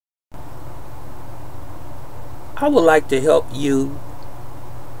I would like to help you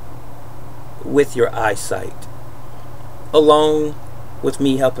with your eyesight, along with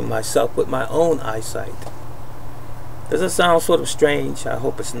me helping myself with my own eyesight. Does it sound sort of strange? I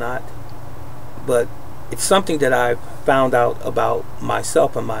hope it's not. But it's something that I've found out about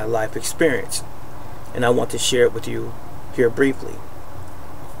myself and my life experience, and I want to share it with you here briefly.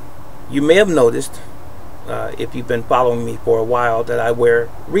 You may have noticed, if you've been following me for a while, that I wear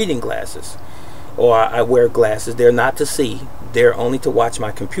reading glasses, or I wear glasses. They're not to see, they're only to watch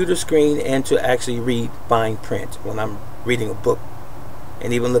my computer screen and to actually read fine print when I'm reading a book,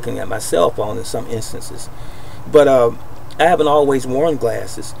 and even looking at my cell phone in some instances. But I haven't always worn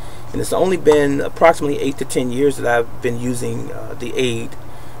glasses, and it's only been approximately 8 to 10 years that I've been using the aid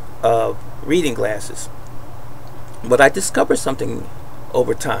of reading glasses. But I discovered something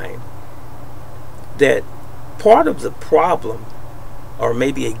over time, that part of the problem, or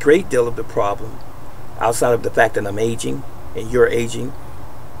maybe a great deal of the problem, outside of the fact that I'm aging and you're aging,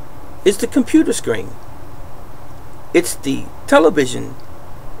 is the computer screen. It's the television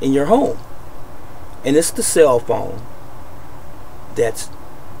in your home, and it's the cell phone that's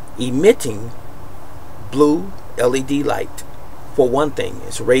emitting blue LED light. For one thing,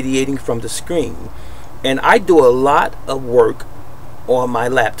 it's radiating from the screen. And I do a lot of work on my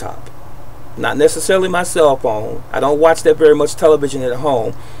laptop, not necessarily my cell phone. I don't watch that very much television at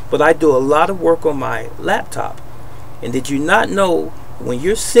home, but I do a lot of work on my laptop. And did you not know, when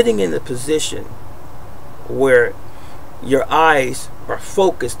you're sitting in a position where your eyes are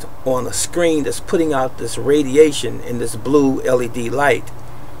focused on a screen that's putting out this radiation and this blue LED light,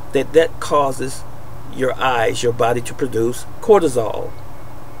 that causes your eyes, your body, to produce cortisol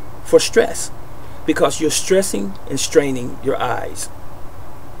for stress, because you're stressing and straining your eyes.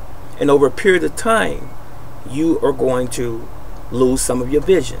 And over a period of time, you are going to lose some of your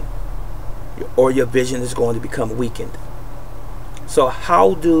vision, or your vision is going to become weakened. So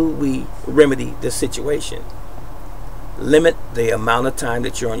how do we remedy this situation? Limit the amount of time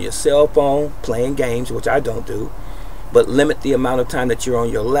that you're on your cell phone playing games, which I don't do, but limit the amount of time that you're on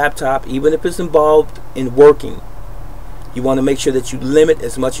your laptop, even if it's involved in working. You want to make sure that you limit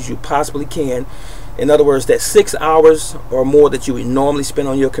as much as you possibly can. In other words, that 6 hours or more that you would normally spend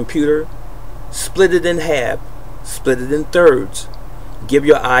on your computer, split it in half, split it in thirds. Give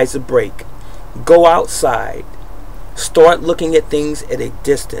your eyes a break. Go outside. Start looking at things at a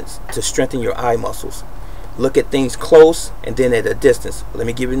distance to strengthen your eye muscles. Look at things close and then at a distance. Let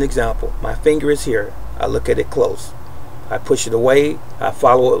me give you an example. My finger is here. I look at it close. I push it away. I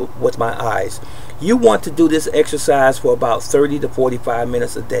follow it with my eyes. You want to do this exercise for about 30 to 45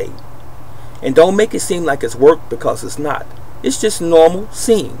 minutes a day. And don't make it seem like it's work, because it's not. It's just normal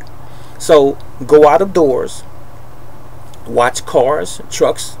seeing. So go out of doors. Watch cars,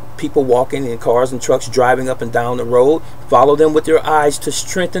 trucks, people walking in cars and trucks driving up and down the road. Follow them with your eyes to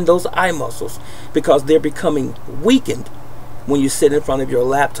strengthen those eye muscles, because they're becoming weakened when you sit in front of your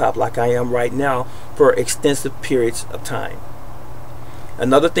laptop like I am right now for extensive periods of time.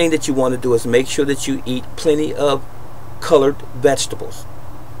 Another thing that you want to do is make sure that you eat plenty of colored vegetables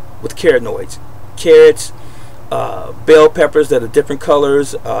with carotenoids. Carrots, bell peppers that are different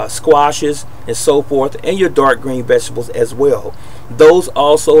colors, squashes, and so forth, and your dark green vegetables as well. Those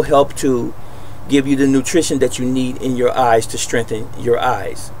also help to give you the nutrition that you need in your eyes to strengthen your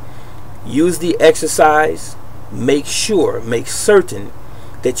eyes. Use the exercise. Make certain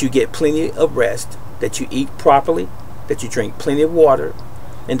that you get plenty of rest, that you eat properly, that you drink plenty of water,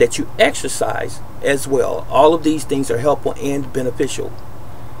 and that you exercise as well. All of these things are helpful and beneficial.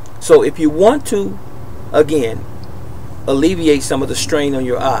 So if you want to, again, alleviate some of the strain on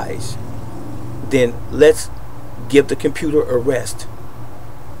your eyes, then let's give the computer a rest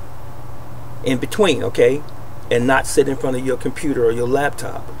in between, okay? And not sit in front of your computer or your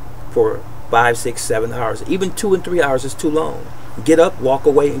laptop for 5, 6, 7 hours. Even 2 and 3 hours is too long. Get up, walk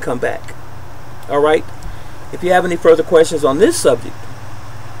away, and come back. All right? If you have any further questions on this subject,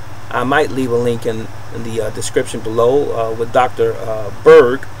 I might leave a link in the description below with Dr.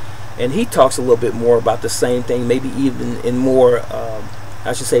 Berg, and he talks a little bit more about the same thing, maybe even in more,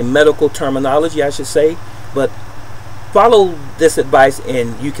 I should say, medical terminology, I should say. But follow this advice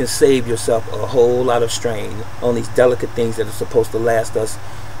and you can save yourself a whole lot of strain on these delicate things that are supposed to last us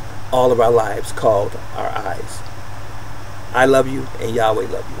all of our lives, called our eyes. I love you, and Yahweh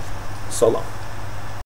love you. So long.